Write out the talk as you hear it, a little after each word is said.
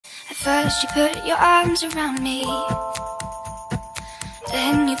First you put your arms around me,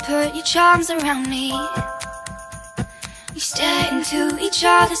 then you put your charms around me. We stare into each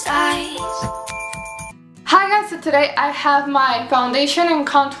other's eyes. Hi guys, so today I have my foundation and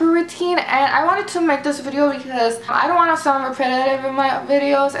contour routine, and I wanted to make this video because I don't want to sound repetitive in my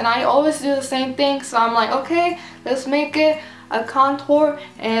videos and I always do the same thing. So I'm like, okay, let's make it a contour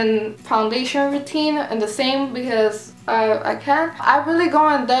and foundation routine and the same because I can. I really go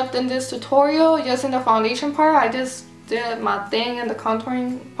in depth in this tutorial just in the foundation part. I just did my thing in the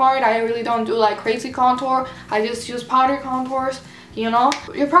contouring part. I really don't do like crazy contour. I just use powder contours. You know,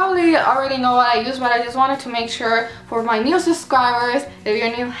 you probably already know what I use, but I just wanted to make sure for my new subscribers, if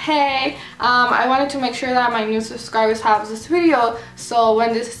you're new, hey, I wanted to make sure that my new subscribers have this video, so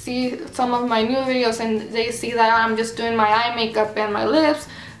when they see some of my new videos and they see that I'm just doing my eye makeup and my lips,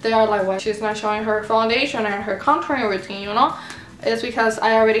 they are like, well, she's not showing her foundation and her contouring routine, you know? It's because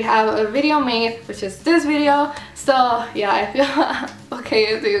I already have a video made, which is this video. So yeah, I feel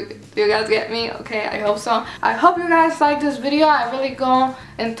okay. Do you guys get me? Okay, I hope so. I hope you guys like this video. I really go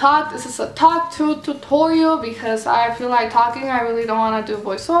and talk. This is a talk through tutorial because I feel like talking. I really don't want to do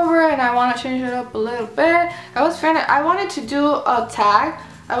voiceover and I want to change it up a little bit. I wanted to do a tag.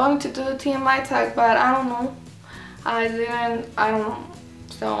 I wanted to do a TMI tag, but I don't know. I don't know.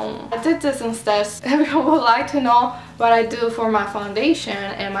 So I did this instead. If you would like to know what I do for my foundation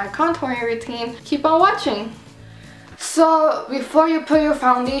and my contouring routine, keep on watching. So before you put your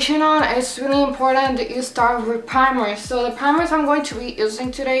foundation on, it's really important that you start with primers. So the primers I'm going to be using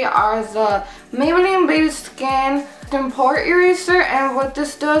today are the Maybelline Baby Skin Pore Eraser, and what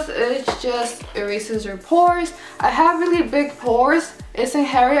this does is just erases your pores. I have really big pores. It's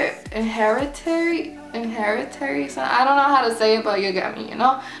hereditary, so I don't know how to say it, but you get me, you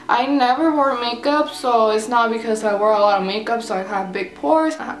know. I never wore makeup, so it's not because I wear a lot of makeup so I have big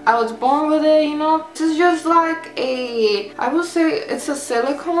pores. I was born with it, you know. This is just like I would say it's a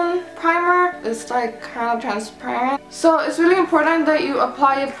silicone primer. It's like kind of transparent. So it's really important that you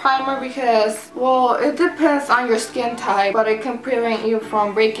apply a primer because, well, it depends on your skin type, but it can prevent you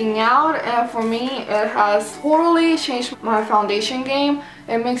from breaking out, and for me it has totally changed my foundation game.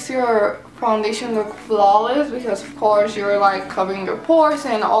 It makes your foundation look flawless because of course you're like covering your pores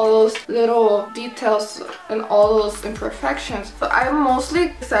and all those little details and all those imperfections. But I'm mostly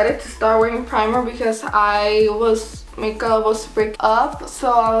excited to start wearing primer because makeup was breaking up, so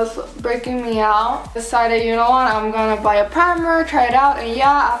I was breaking me out. Decided, you know what, I'm gonna buy a primer, try it out, and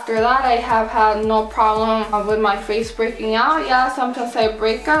yeah, after that I have had no problem with my face breaking out. Yeah, sometimes I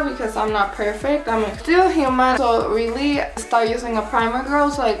break out because I'm not perfect, I'm still human. So really start using a primer,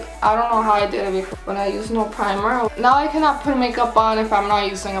 girls. Like, I don't know how I did it before when I used no primer. Now I cannot put makeup on if I'm not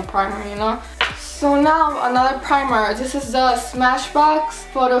using a primer, you know. So now another primer. This is the Smashbox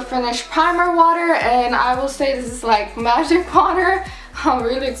Photo Finish Primer Water, and I will say this is like magic water,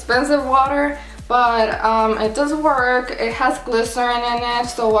 really expensive water, but it does work. It has glycerin in it.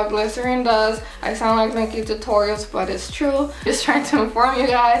 So what glycerin does, I sound like making tutorials, but it's true. Just trying to inform you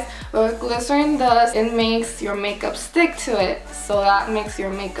guys. What glycerin does, it makes your makeup stick to it, so that makes your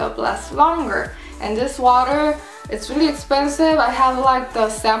makeup last longer. And this water, it's really expensive. I have like the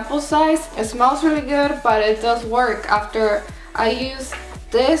sample size. It smells really good, but it does work. After I use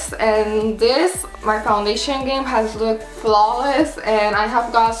this and this, my foundation game has looked flawless, and I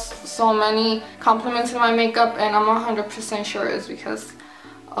have got so many compliments in my makeup, and I'm 100% sure it's because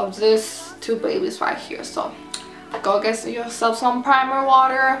of these two babies right here. So go get yourself some primer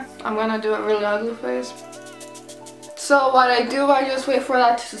water. I'm gonna do a really ugly face. So what I do, I just wait for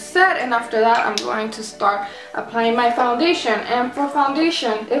that to set, and after that I'm going to start applying my foundation. And for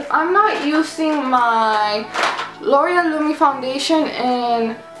foundation, if I'm not using my L'Oreal Lumi foundation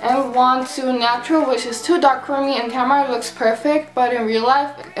in M12 Natural, which is too dark for me, in camera it looks perfect, but in real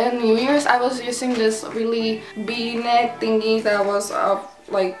life, in New Year's, I was using this really V-neck thingy that was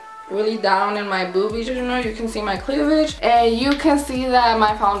like really down in my boobies, you know. You can see my cleavage, and you can see that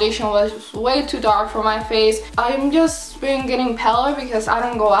my foundation was way too dark for my face. I'm just been getting paler because I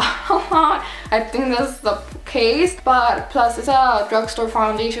don't go out a lot. I think that's the case, but plus it's a drugstore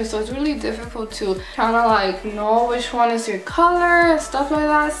foundation, so it's really difficult to kind of like know which one is your color and stuff like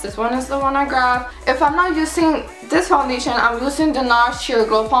that. This one is the one I grabbed. If I'm not using this foundation, I'm using the NARS Sheer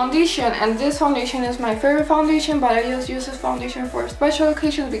Glow foundation, and this foundation is my favorite foundation, but I just use this foundation for special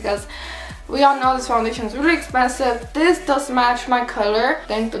occasions because we all know this foundation is really expensive. This does match my color,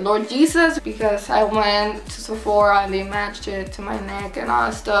 thank the Lord Jesus, because I went to Sephora and they matched it to my neck and all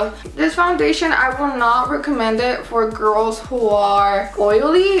that stuff. This foundation, I will not recommend it for girls who are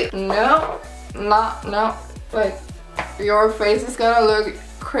oily. No, like your face is gonna look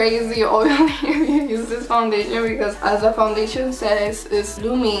crazy oily if you use this foundation, because as the foundation says, it's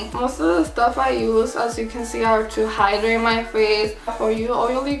lumi. Most of the stuff I use, as you can see, are to hydrate my face. For you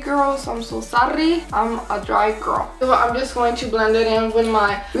oily girls, I'm so sorry, I'm a dry girl. So I'm just going to blend it in with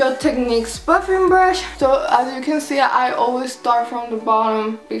my Real Techniques buffing brush. So as you can see, I always start from the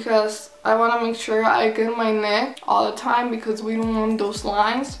bottom because I want to make sure I get my neck all the time, because we don't want those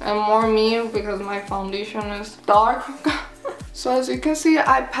lines, and more me because my foundation is dark. So as you can see,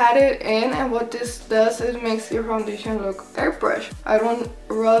 I pat it in, and what this does is makes your foundation look airbrush. I don't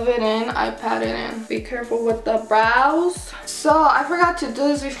rub it in, I pat it in. Be careful with the brows. So I forgot to do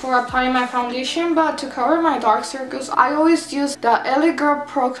this before applying my foundation, but to cover my dark circles, I always use the LA Girl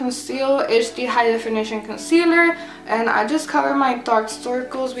Pro Conceal HD High Definition Concealer, and I just cover my dark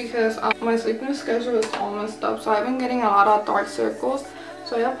circles because my sleeping schedule is all messed up, so I've been getting a lot of dark circles.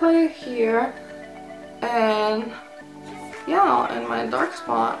 So I apply it here, and yeah, in my dark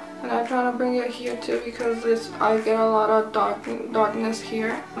spot, and I try to bring it here too because I get a lot of darkness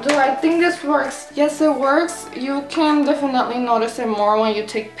here. Do I think this works? Yes, it works. You can definitely notice it more when you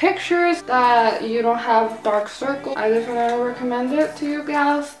take pictures that you don't have dark circles. I definitely recommend it to you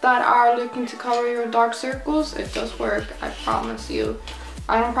guys that are looking to cover your dark circles. It does work, I promise you.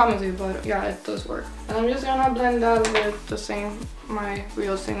 I don't promise you, but yeah, it does work. And I'm just gonna blend that with my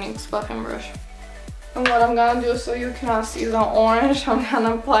Real Techniques buffing brush. And what I'm gonna do, so you cannot see the orange, I'm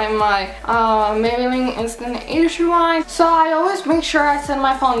gonna apply my Maybelline Instant Age Rewind. So I always make sure I set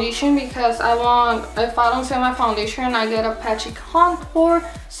my foundation, because if I don't set my foundation, I get a patchy contour.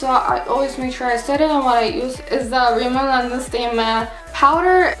 So I always make sure I set it, and what I use is the Rimmel London Stay Matte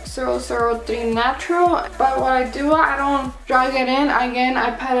Powder 003 Natural. But what I do, I don't drag it in. Again,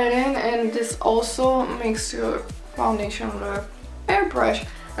 I pat it in, and this also makes your foundation look airbrush.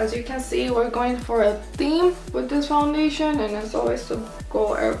 As you can see, we're going for a theme with this foundation, and it's always to go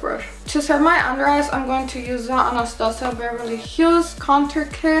airbrush. To set my under eyes, I'm going to use the Anastasia Beverly Hills Contour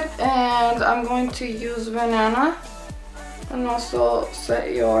Kit, and I'm going to use Banana. And also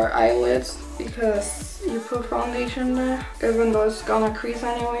set your eyelids, because you put foundation there, even though it's gonna crease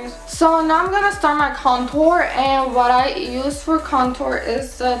anyways. So now I'm gonna start my contour, and what I use for contour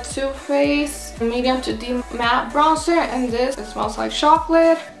is the Too Faced medium to deep matte bronzer, and it smells like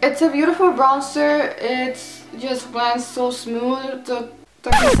chocolate. It's a beautiful bronzer. It just blends so smooth. The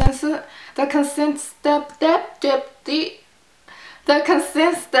consistency,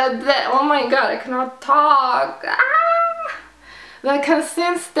 oh my god, I cannot talk. The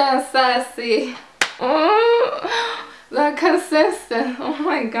consistency. Oh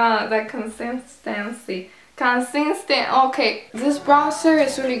my god, the consistency. Okay, this bronzer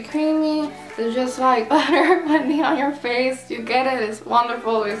is really creamy. It's just like butter blending on your face. You get it, it's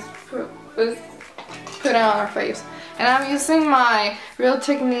wonderful. It's put it on our face. And I'm using my Real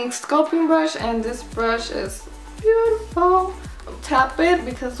Techniques sculpting brush, and this brush is beautiful. Tap it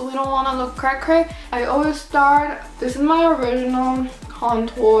because we don't want to look cray. I always start, this is my original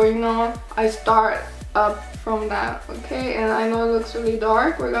contour, you know, I start up from that, okay? And I know it looks really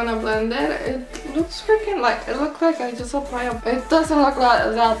dark. We're gonna blend it. It looks freaking like, it looks like I just applied it doesn't look like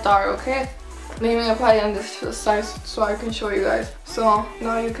that dark, okay? Let me apply it on this side so I can show you guys. So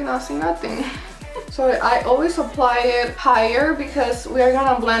now you cannot see nothing. So I always apply it higher because we are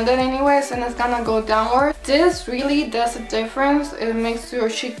gonna blend it anyways, and it's gonna go downward. This really does a difference. It makes your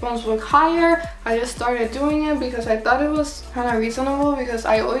cheekbones look higher. I just started doing it because I thought it was kind of reasonable, because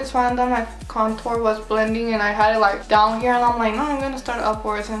I always found that my contour was blending and I had it like down here, and I'm like, no, I'm gonna start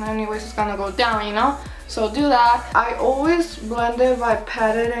upwards, and anyways it's gonna go down, you know? So do that. I always blend it by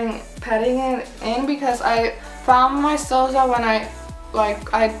patting it in, because I found myself that when I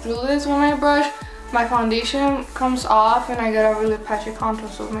do this with my brush, my foundation comes off and I get a really patchy contour.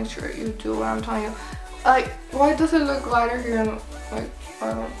 So make sure you do what I'm telling you. Like, why does it look lighter here? And like,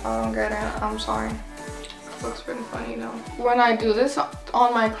 I don't get it. I'm sorry. It looks pretty funny though. When I do this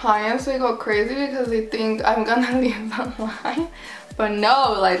on my clients, they go crazy because they think I'm gonna leave the line. But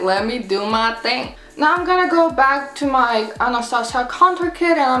no, like, let me do my thing. Now I'm gonna go back to my Anastasia contour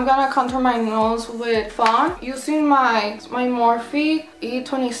kit, and I'm gonna contour my nose with Fawn using my Morphe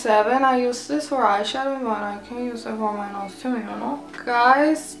E27. I use this for eyeshadow, but I can use it for my nose too, you know?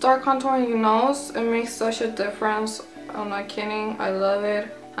 Guys, start contouring your nose. It makes such a difference. I'm not kidding. I love it.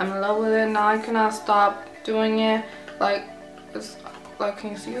 I'm in love with it. Now I cannot stop doing it. Like, it's like,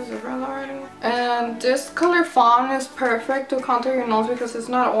 can you see the difference already? And this color Fawn is perfect to contour your nose because it's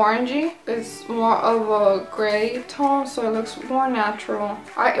not orangey. It's more of a gray tone, so it looks more natural.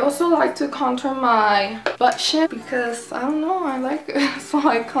 I also like to contour my butt chin because, I don't know, I like it. So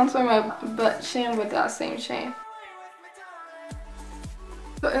I contour my butt chin with that same shade.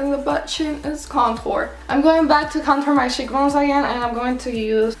 And the butt chin is contour. I'm going back to contour my cheekbones again, and we're going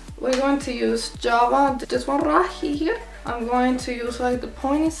to use Java, this one right here. I'm going to use like the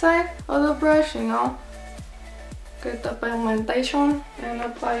pointy side of the brush, you know, get the pigmentation and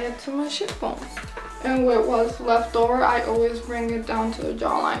apply it to my cheekbones. And with what's left over, I always bring it down to the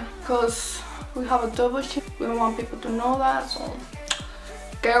jawline because we have a double chin. We don't want people to know that, so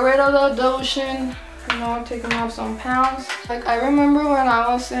get rid of the double chin. You know, taking off some pounds. Like, I remember when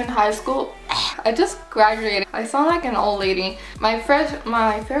I was in high school, I just graduated. I sound like an old lady. My freshman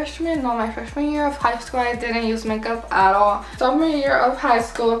year of high school, I didn't use makeup at all. Sophomore year of high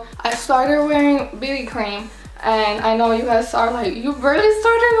school, I started wearing BB cream. And I know you guys are like, you really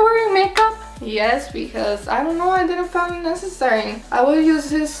started wearing makeup? Yes, because I don't know, I didn't find it necessary. I would use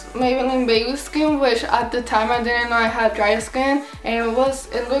this Maybelline Baby Skin, which at the time I didn't know I had dry skin, and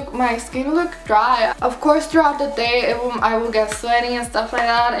my skin looked dry. Of course, throughout the day I will get sweaty and stuff like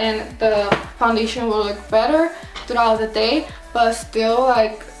that, and the foundation will look better throughout the day. But still,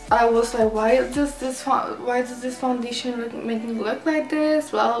 like, I was like, why does this foundation make me look like this?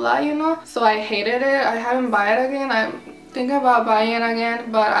 Blah blah blah, you know. So I hated it. I haven't bought it again. I'm thinking about buying it again,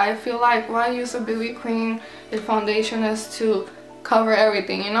 but I feel like why use a BB cream if foundation is to cover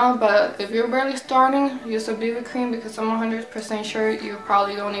everything, you know. But if you're barely starting, use a BB cream because I'm 100% sure you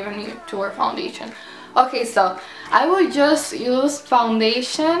probably don't even need to wear foundation. Okay, so I would just use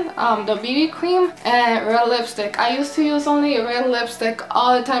foundation, the BB cream, and red lipstick. I used to use only red lipstick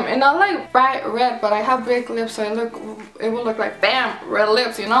all the time, and not like bright red, but I have big lips, so it would look like bam, red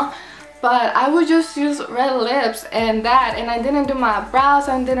lips, you know. But I would just use red lips and I didn't do my brows.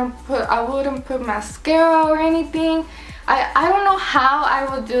 I wouldn't put mascara or anything. I don't know how I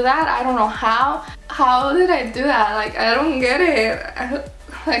would do that. I don't know how. How did I do that? Like, I don't get it.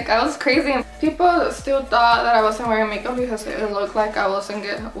 Like, I was crazy. People still thought that I wasn't wearing makeup because it looked like I wasn't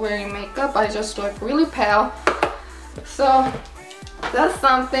wearing makeup. I just looked really pale. So that's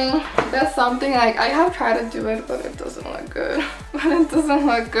something. Like, I have tried to do it, but it doesn't look good.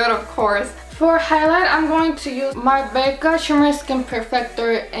 Of course. For highlight, I'm going to use my Becca Shimmer Skin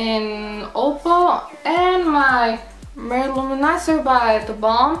Perfector in Opal and my Mirror Luminizer by The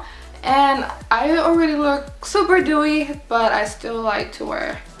Balm. And I already look super dewy, but I still like to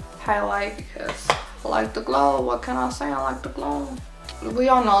wear highlight because I like the glow. What can I say? I like the glow. We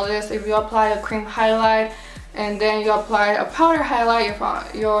all know this. If you apply a cream highlight and then you apply a powder highlight,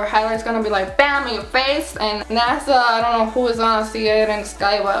 your highlight is gonna be like bam in your face. And NASA, I don't know who is gonna see it in the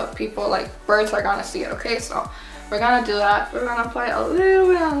sky, but people like birds are gonna see it. Okay, so we're gonna do that. We're gonna apply a little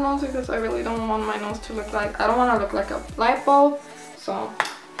bit on the nose because I really don't want my nose to look like, I don't want to look like a light bulb. So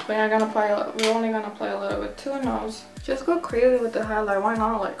we're only gonna apply a little bit to the nose. Just go crazy with the highlight, why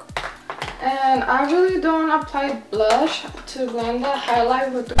not? Like, and I really don't apply blush to blend the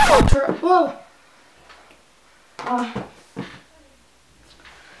highlight with the contour. Whoa!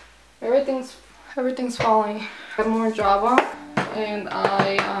 Everything's falling. I have more Java, and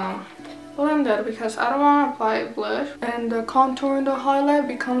I blended because I don't want to apply blush, and the contour and the highlight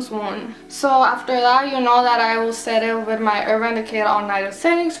becomes one. So after that, you know that I will set it with my Urban Decay All Night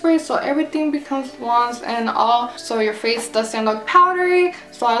Setting Spray, so everything becomes once and all, so your face doesn't look powdery.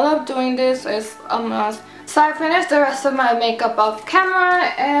 So I love doing this. It's a must. So I finished the rest of my makeup off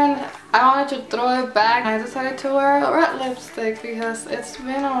camera, and I wanted to throw it back. I decided to wear a red lipstick because it's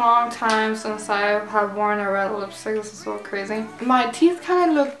been a long time since I have worn a red lipstick. This is so crazy. My teeth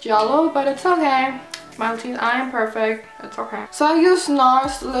kind of look yellow, but it's okay. My teeth, I am perfect. It's okay. So I used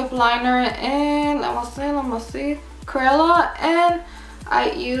NARS lip liner and let me see, Cruella, and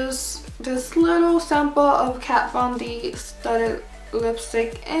I used this little sample of Kat Von D studded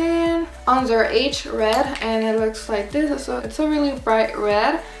lipstick in under H red, and it looks like this. So it's a really bright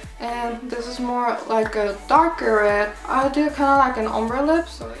red, and this is more like a darker red. I did kind of like an ombre lip.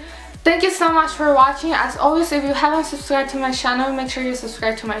 So thank you so much for watching. As always, if you haven't subscribed to my channel, make sure you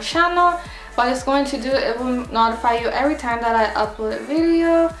subscribe to my channel. What it's going to do, it will notify you every time that I upload a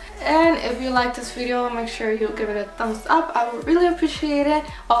video. And if you like this video, make sure you give it a thumbs up. I would really appreciate it.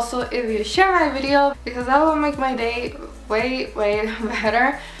 Also, if you share my video, because that will make my day way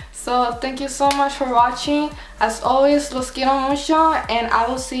better. So thank you so much for watching. As always, los quiero mucho, and I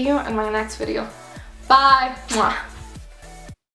will see you in my next video. Bye. Mwah.